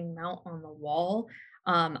sliding mount on the wall.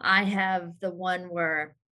 I have the one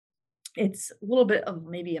where it's a little bit of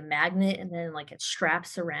maybe a magnet and then like it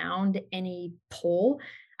straps around any pole.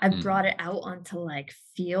 I brought Hmm. it out onto like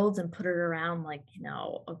fields and put it around like,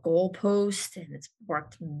 a goal post, and it's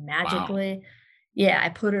worked Wow. magically. Yeah, I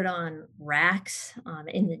put it on racks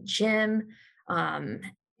in the gym, um,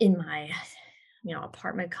 in my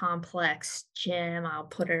apartment complex gym. I'll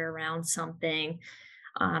put it around something,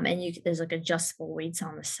 and there's like adjustable weights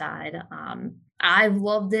on the side. I've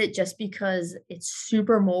loved it just because it's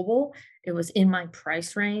super mobile. It was in my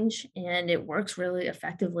price range, and it works really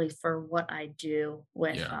effectively for what I do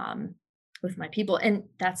Yeah. with my people. And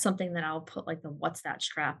that's something that I'll put like the what's that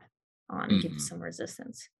strap on and give Hmm. some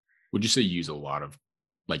resistance. Would you say you use a lot of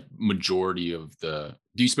like majority of the?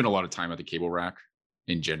 Do you spend a lot of time at the cable rack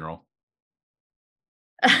in general?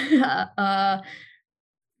 uh,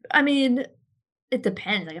 I mean, it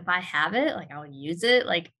depends. Like if I have it, like I'll use it.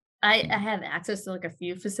 Like I Mhm. have access to like a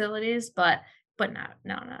few facilities, but not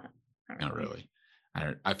no, not Not really. really.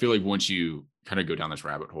 I feel like once you kind of go down this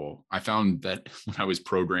rabbit hole, I found that when I was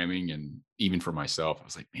programming and even for myself, I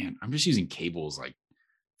was like, man, I'm just using cables like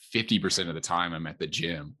 50% of the time I'm at the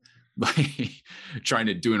gym, like trying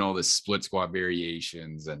to doing all this split squat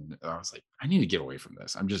variations. And I was like, I need to get away from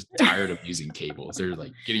this. I'm just tired of using cables. They're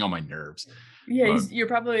like getting on my nerves. Yeah, But you're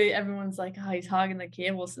probably everyone's like, "Oh, he's hogging the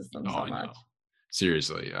cable system oh, so I know. much."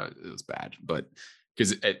 Seriously, it was bad. But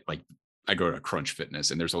because like I go to Crunch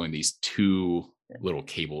Fitness and there's only these two little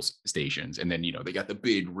stations, and then they got the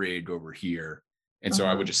big rig over here, and so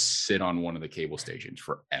I would Uh-huh. just sit on one of the cable stations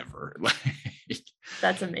forever, like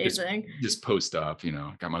That's just amazing. just post up,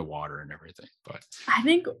 got my water and everything. But I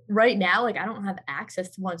think right now, like, I don't have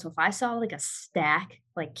access to one, so if I saw, like, a stack,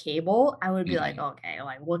 like, cable, I would be like, mhm, "Okay,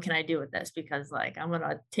 like, what can I do with this?" Because, like, I'm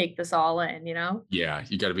gonna take this all in, you know? yeah,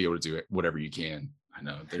 you got to be able to do it whatever you can. I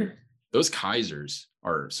know those Kaisers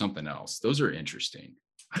are something else. Those are interesting.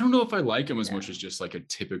 I don't know if I like them as Yeah. much as just like a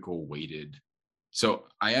typical weighted. So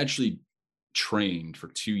I actually trained for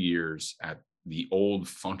 2 years at the old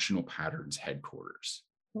Functional Patterns headquarters.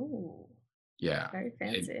 Ooh, Yeah, very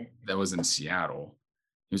fancy. that was in Seattle.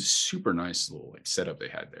 It was a super nice little like setup they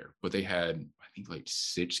had there, but they had I think like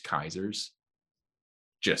 6 Kaisers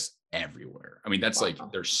just everywhere. I mean, that's like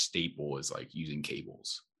Wow. their staple is like using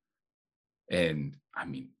cables. And I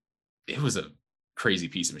mean, it was a crazy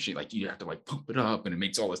piece of machine. Like you have to like pump it up and it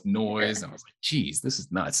makes all this noise. Yeah. And I was like, geez, this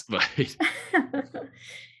is nuts. But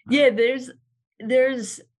Yeah, there's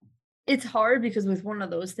it's hard because with one of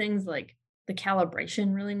those things, like, the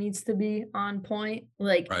calibration really needs to be on point.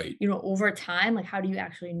 Like, right, over time, like, how do you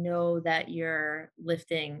actually know that you're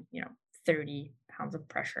lifting, 30 pounds of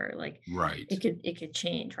pressure? Like, right. it could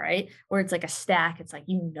change, right? Where it's like a stack, it's like,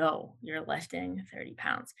 you're lifting 30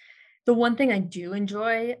 pounds. The one thing I do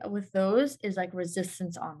enjoy with those is, like,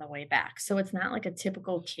 resistance on the way back. So it's not like a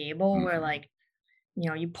typical cable where, Mhm. like,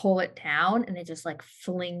 you pull it down and it just, like,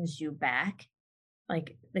 flings you back.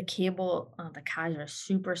 Like, the cable, the Kais are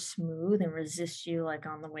super smooth and resist you, like,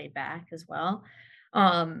 on the way back as well.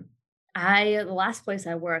 Um, the last place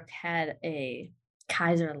I worked had a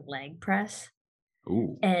Kaiser leg press,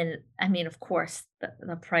 Ooh, and, I mean, of course,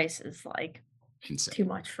 the price is, like, too insane.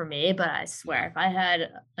 much for me, but I swear Yeah. if I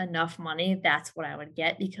had enough money, that's what I would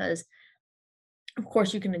get because, of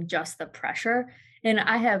course, you can adjust the pressure, and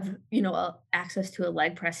I have, access to a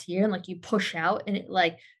leg press here, and, like, you push out, and it,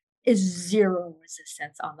 like, is 0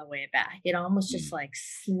 resistance on the way back. It almost just, Mm. like,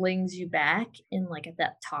 slings you back in, like, at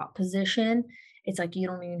that top position. It's like you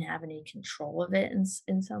don't even have any control of it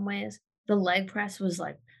in some ways. The leg press was,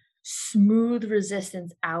 like, smooth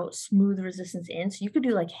resistance out, smooth resistance in, so you could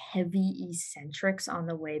do, like, heavy eccentrics on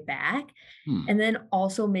the way back, Hmm. and then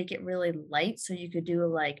also make it really light so you could do,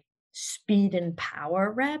 like, speed and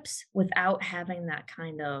power reps without having that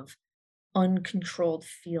kind of uncontrolled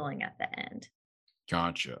feeling at the end.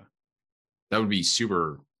 Gotcha. That would be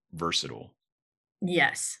super versatile.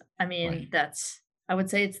 Yes. I mean, Like, that's I would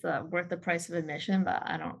say it's the worth the price of admission, but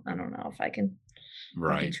I don't know if I can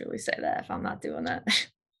right. truly say that if I'm not doing that.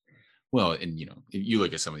 Well, and if you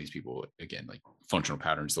look at some of these people again, like functional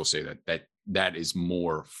patterns, they'll say that is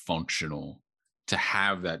more functional to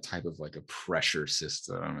have that type of like a pressure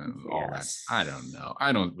system and all that. I don't Yes. know.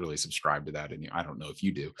 I don't really subscribe to that, and I don't know if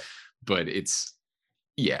you do, but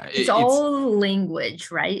yeah, It's it's all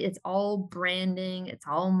language, right? It's all branding, it's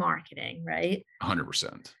all marketing, right?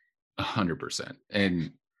 100%, 100%.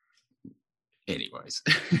 And anyways,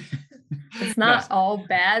 It's no, not all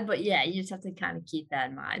bad, but yeah, you just have to kind of keep that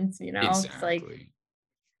in mind, you know? It's like exactly.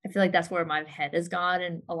 I feel like that's where my head has gone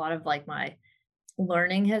and a lot of like my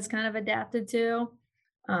learning has kind of adapted to.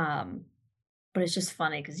 Um, but it's just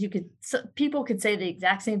funny because people could say the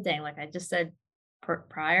exact same thing, like I just said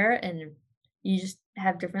prior, and you just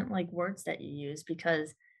have different like words that you use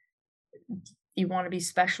because you want to be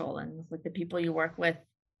special, and like the people you work with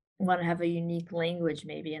want to have a unique language,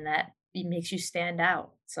 maybe, and that it makes you stand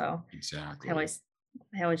out. So I Exactly. always,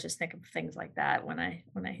 I always just think of things like that when I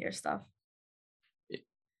hear stuff. It,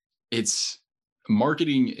 it's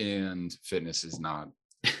marketing and fitness is not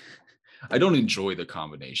I don't enjoy the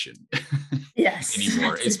combination Yes,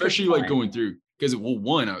 anymore, that's a good especially like point. going through because well,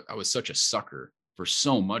 one, I was such a sucker for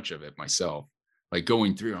so much of it myself. Like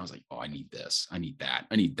going through, I was like, oh, I need this, I need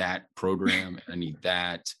that program, I need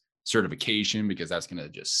that certification because that's gonna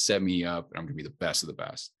just set me up and I'm gonna be the best of the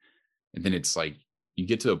best. And then it's like you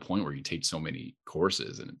get to a point where you take so many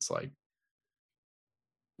courses and it's like,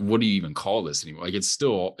 what do you even call this anymore? Like it's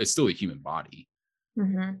still a human body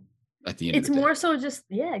Mhm. at the end of It's the day. more so just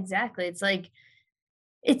yeah, exactly.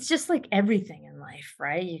 It's just like everything in life,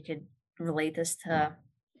 right? You could relate this to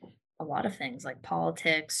a lot of things like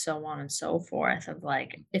politics, so on and so forth. Of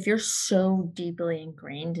like, if you're so deeply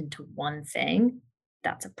ingrained into one thing,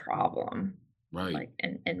 that's a problem. Right. Like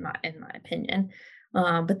in my opinion.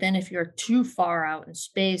 But then if you're too far out in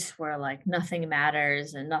space where like nothing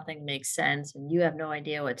matters and nothing makes sense and you have no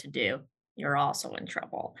idea what to do, you're also in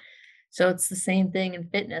trouble. So it's the same thing in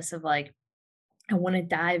fitness of like I wanna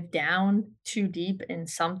dive down too deep in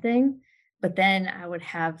something, but then I would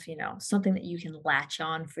have, something that you can latch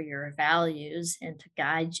on for your values and to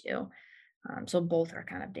guide you. So both are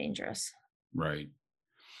kind of dangerous. Right.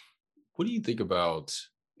 What do you think about,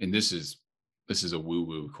 and this is a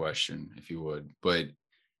woo-woo question, if you would, but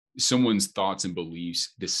someone's thoughts and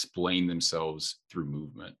beliefs displaying themselves through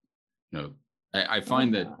movement. You know, I Oh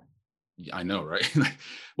find that god. I know, right?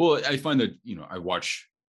 Well, I find that, I watch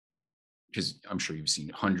because I'm sure you've seen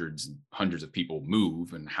hundreds and hundreds of people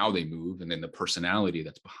move and how they move, and then the personality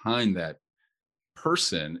that's behind that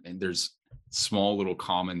person. And there's small little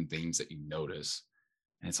common things that you notice.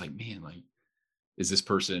 And it's like, man, like, is this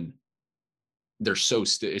person they're so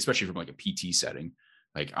stiff, especially from like a PT setting.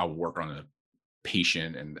 Like I'll work on a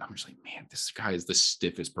patient and I'm just like, man, this guy is the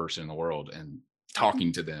stiffest person in the world. And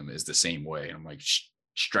talking to them is the same way. I'm like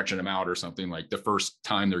stretching them out or something. Like the first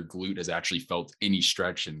time their glute has actually felt any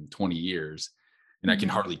stretch in 20 years. And I can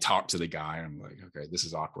Mhm. hardly talk to the guy. I'm like, okay, this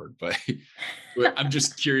is awkward. But I'm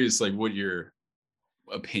just curious, like, what your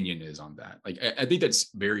opinion is on that. Like, I think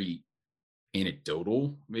that's very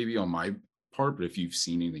anecdotal, maybe on my part, but if you've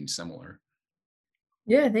seen anything similar.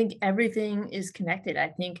 Yeah, I think everything is connected. I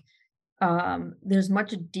think there's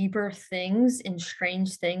much deeper things and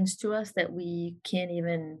strange things to us that we can't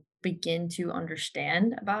even begin to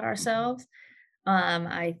understand about Mhm. ourselves.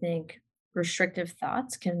 I think restrictive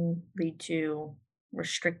thoughts can lead to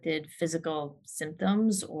restricted physical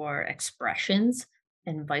symptoms or expressions,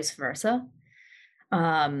 and vice versa.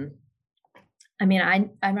 Um, I mean, I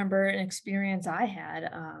remember an experience I had.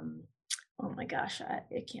 Oh my gosh, I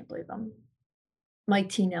can't believe I'm Mike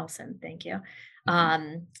T. Nelson, thank you.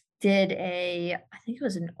 Mhm. Did I think it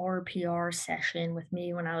was an RPR session with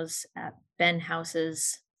me when I was at Ben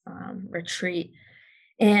House's retreat.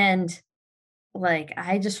 And like,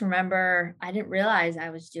 I just remember I didn't realize I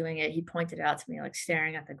was doing it. He pointed it out to me, like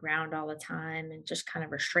staring at the ground all the time and just kind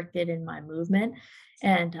of restricted in my movement.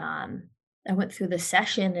 And I went through the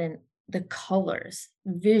session and the colors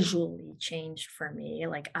visually changed for me.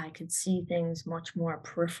 Like I could see things much more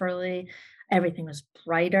peripherally. Everything was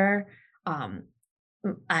brighter. Um,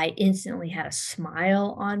 I instantly had a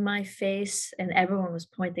smile on my face, and everyone was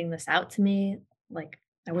pointing this out to me. Like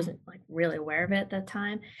I wasn't like really aware of it at that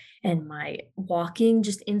time, and my walking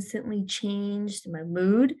just instantly changed my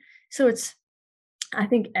mood. So it's I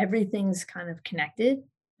think everything's kind of connected.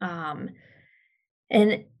 Um,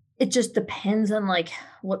 and it just depends on like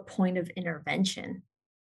what point of intervention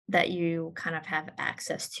that you kind of have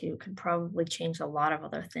access to could probably change a lot of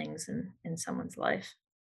other things in someone's life.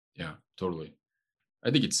 Yeah, totally.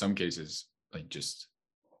 I think in some cases, like just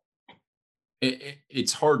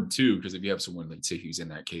it's hard too, because if you have someone like say who's in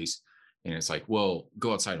that case, and it's like, well,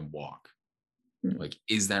 go outside and walk. Mm. Like,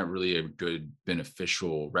 is that really a good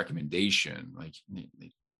beneficial recommendation? Like,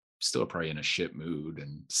 they still probably in a shit mood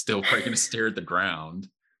and still probably going to stare at the ground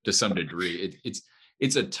to some degree.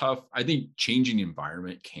 It's a tough. I think changing the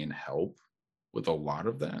environment can help with a lot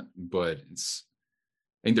of that, but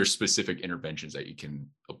I think there's specific interventions that you can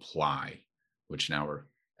apply, which now we're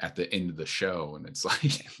at the end of the show, and it's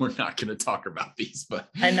like we're not going to talk about these, but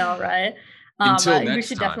I know, right? until We next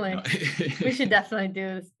should time. definitely we should definitely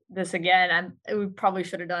do this again. We probably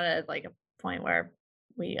should have done it at like a point where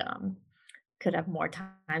we could have more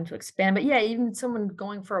time to expand. But yeah, even someone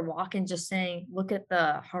going for a walk and just saying, look at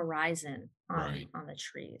the horizon Right. on the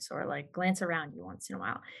trees, or like glance around you once in a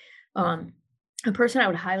while. Mhm. Um, a person I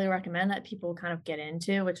would highly recommend that people kind of get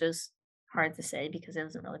into, which is hard to say because it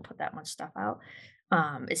doesn't really put that much stuff out,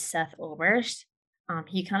 is Seth Oberst.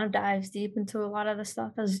 He kind of dives deep into a lot of the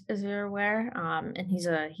stuff, as you're aware, and he's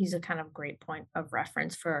a kind of great point of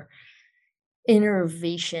reference for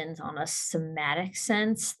innervations on a somatic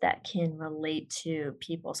sense that can relate to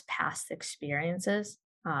people's past experiences.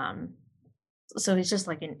 So it's just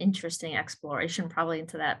like an interesting exploration, probably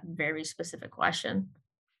into that very specific question.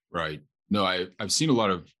 Right. No, I've seen a lot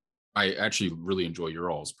of. I actually really enjoy your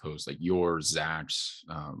all's posts, like yours, Zach's,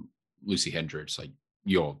 Lucy Hendricks. Like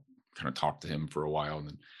you all kind of talked to him for a while, and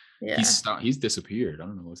then he's Yeah. stopped. He's disappeared. I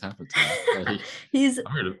don't know what's happened to him. Like, he's I'm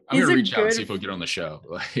he's gonna a reach out and see good if he'll get on the show.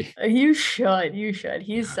 Like, You should. yeah,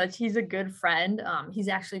 He's a good friend. He's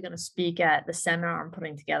actually going to speak at the seminar I'm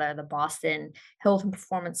putting together, the Boston Health and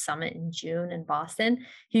Performance Summit in June in Boston.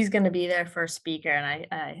 He's going to be there for a speaker, and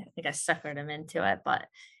I think I suckered him into it. But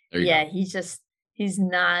there you yeah, go. he's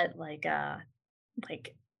not like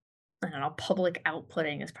I don't know, public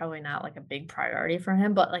outputting is probably not like a big priority for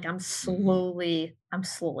him. But like Mhm. I'm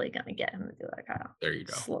slowly gonna get him to do that, Kyle. There you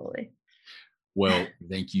go. Slowly. Well,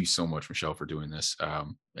 thank you so much, Michelle, for doing this.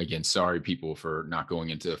 Again, sorry people for not going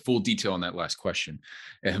into full detail on that last question,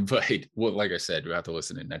 and but well, like I said, you have to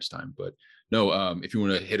listen in next time. But no, if you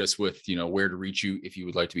want to hit us with where to reach you if you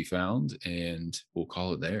would like to be found, and we'll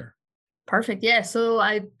call it there. Perfect. Yeah. So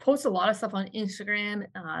I post a lot of stuff on Instagram.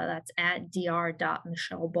 That's at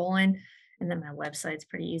dr.michellebolin. And then my website's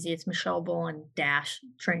pretty easy. It's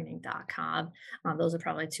michellebolin-training.com. Those are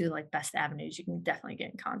probably two like best avenues. You can definitely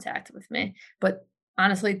get in contact with me. But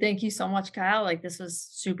honestly, thank you so much, Kyle. Like this was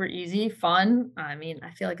super easy, fun. I mean,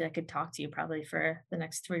 I feel like I could talk to you probably for the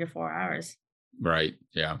next 3 to 4 hours. Right.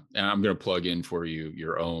 Yeah. And I'm going to plug in for you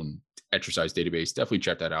your own exercise database. Definitely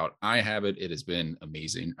check that out. I have it. It has been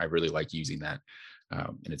amazing. I really like using that.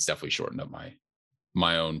 And it's definitely shortened up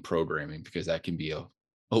my own programming, because that can be a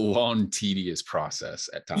long, tedious process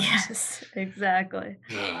at times. Yes, exactly.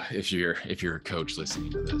 If you're a coach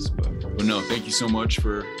listening to this. But no, thank you so much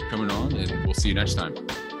for coming on, and we'll see you next time.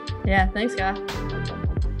 Yeah. Thanks, Kyle.